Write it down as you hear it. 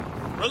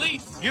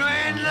Release. You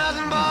ain't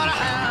nothing but a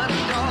hound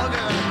dog.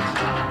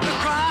 You're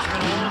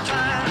crying all the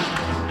time.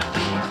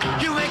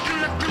 You ain't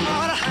nothing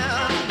but a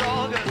hound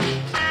dog.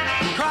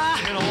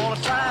 Crying all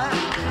the time.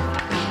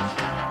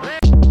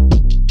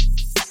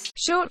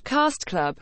 Short Cast Club.